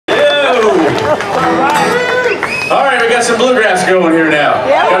got some bluegrass going here now.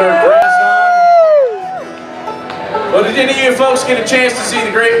 Got our brass on. Well, did any of you folks get a chance to see the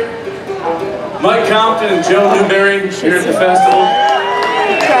great Mike Compton and Joe Newberry here at the festival?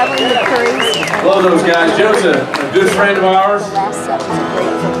 Love those guys. Joe's a good friend of ours.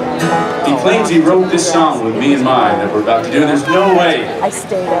 He claims he wrote this song with me in mind that we're about to do. There's no way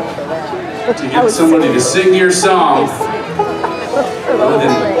to get somebody to sing your song other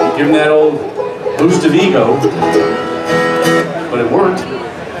than give him that old boost of ego. But it worked.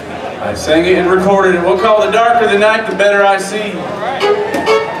 I sang it and recorded it. We'll call the darker the night, the better I see.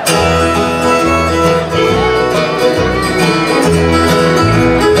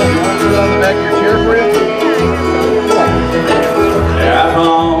 Out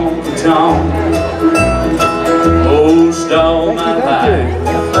on the town, most all my life,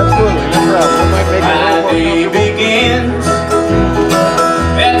 my day begins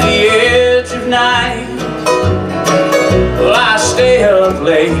at the edge of night. Well, I stay up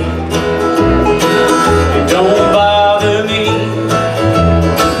late, it don't bother me.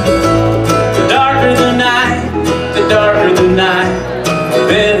 The darker the night, the darker the night, the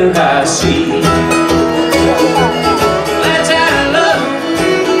better I see.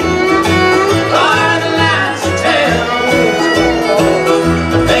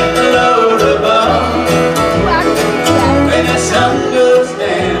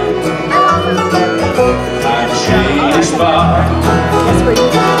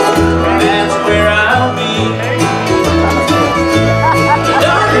 That's where I'll be. The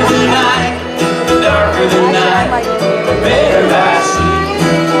darker the night, the darker the night, the better I see.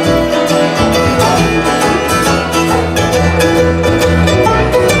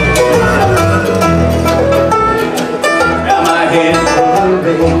 Now my head's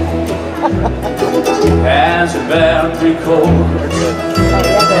already has about 3 chords,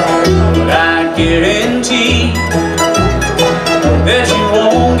 but I guarantee that you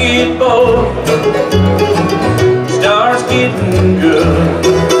won't get bored. Starts getting good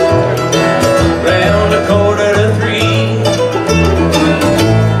round 2:45.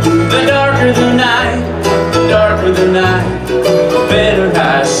 The darker the night, the darker the night, the better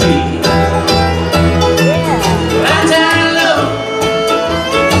I see. That's how I love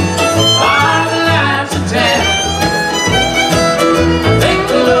all the lights of town. Thank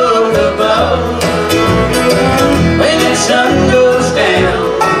the Lord above when the sun goes down.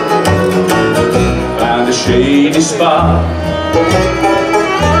 Find a shady spot,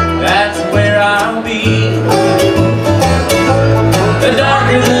 that's where I'll be. The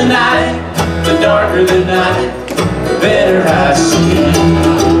darker the night, the darker the night, the better I see.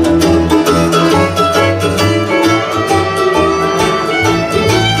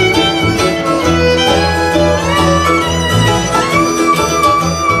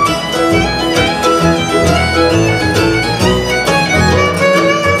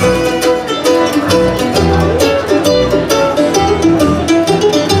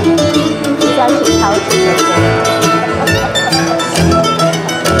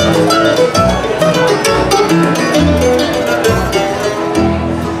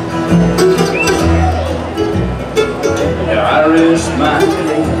 My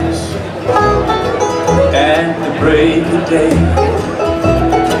days at the break of day,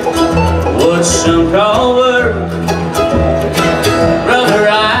 what some call work, brother,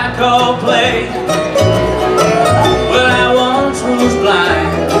 I call play. Well, I once was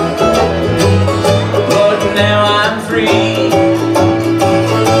blind, but now I'm free.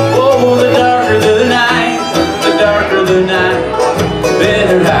 Oh, the darker the night, the darker the night, the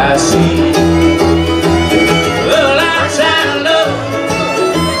better I see.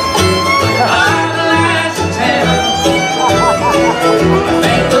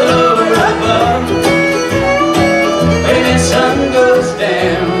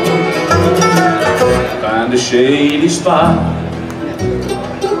 Find a shady spot,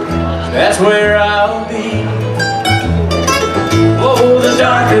 that's where I'll be. Oh, the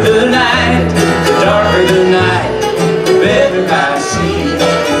darker the night, the darker the night,